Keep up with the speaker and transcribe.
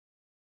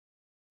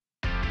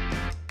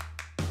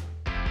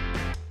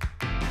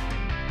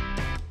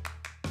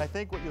I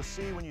think what you'll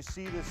see when you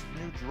see this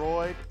new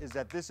Droid is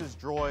that this is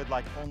Droid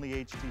like only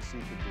HTC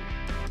could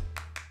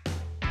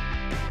do.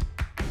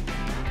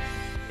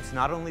 It's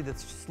not only the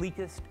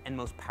sleekest and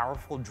most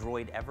powerful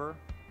Droid ever,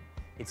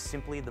 it's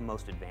simply the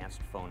most advanced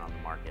phone on the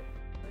market.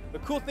 The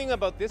cool thing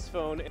about this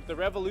phone, the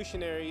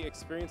revolutionary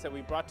experience that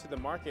we brought to the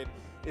market,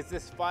 is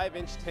this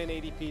 5-inch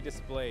 1080p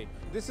display.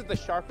 This is the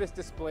sharpest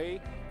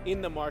display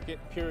in the market,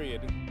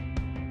 period.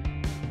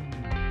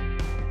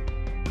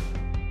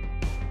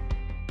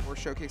 We're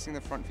showcasing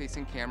the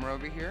front-facing camera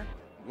over here.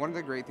 One of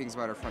the great things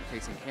about our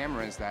front-facing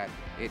camera is that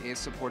it is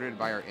supported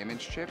by our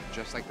image chip,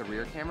 just like the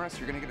rear camera, so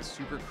you're going to get a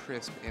super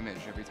crisp image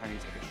every time you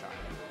take a shot.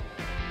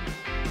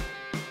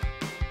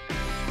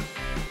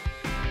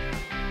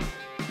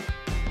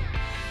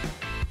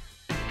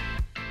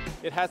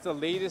 It has the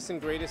latest and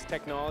greatest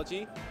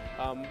technology.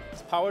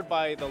 It's powered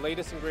by the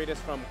latest and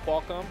greatest from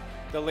Qualcomm,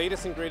 the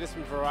latest and greatest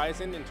from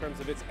Verizon in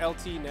terms of its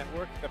LTE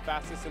network, the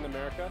fastest in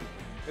America.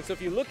 And so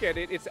if you look at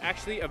it, it's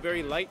actually a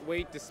very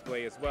lightweight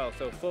display as well.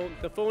 So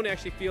the phone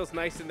actually feels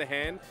nice in the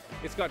hand.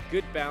 It's got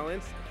good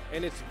balance,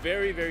 and it's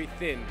very, very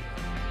thin.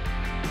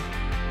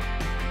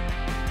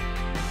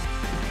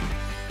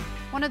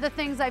 One of the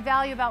things I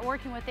value about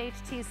working with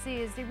HTC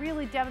is they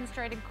really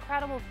demonstrate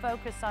incredible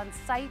focus on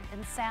sight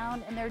and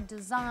sound, and their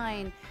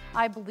design,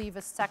 I believe,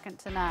 is second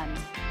to none.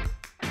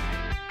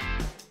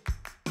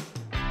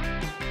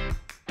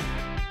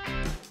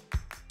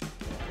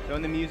 So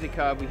in the Music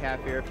Hub we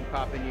have here, if you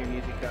pop into your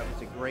Music Hub,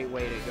 it's a great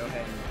way to go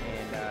ahead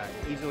and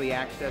easily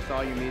access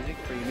all your music,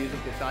 for your music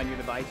that's on your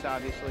device,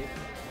 obviously.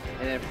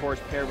 And then, of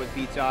course, paired with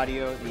Beats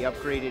Audio, the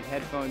upgraded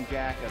headphone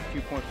jack of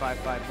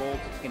 2.55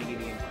 volts. It's going to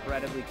give you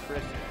incredibly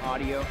crisp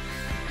audio.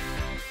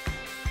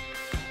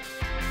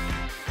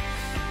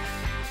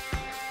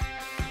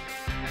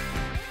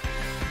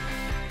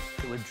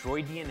 With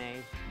Droid DNA,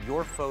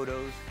 your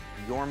photos,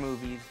 your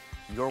movies,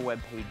 your web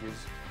pages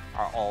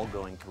are all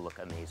going to look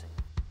amazing.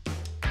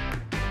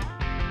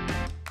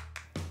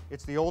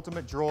 It's the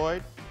ultimate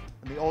Droid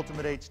and the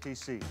ultimate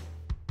HTC.